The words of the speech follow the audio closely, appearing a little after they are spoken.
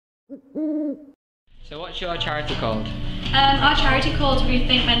So what's your charity called? Our charity called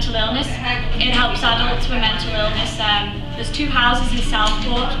Rethink Mental Illness. It helps adults with mental illness. There's 2 houses in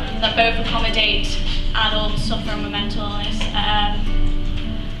Southport that both accommodate adults suffering with mental illness.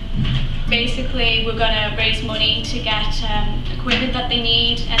 Basically, we're going to raise money to get equipment that they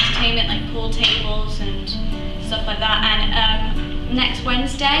need, entertainment like pool tables and stuff like that. And next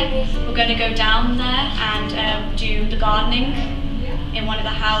Wednesday, we're going to go down there and do the gardening in one of the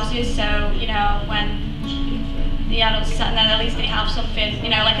houses. So, you know, when the adults are sitting there, at least they have something, you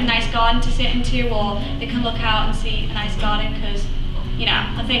know, like a nice garden to sit into, or they can look out and see a nice garden, because, you know,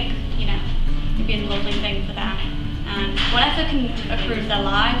 I think, you know, it'd be a lovely thing for them. And whatever can improve their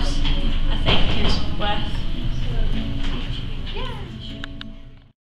lives, I think is worth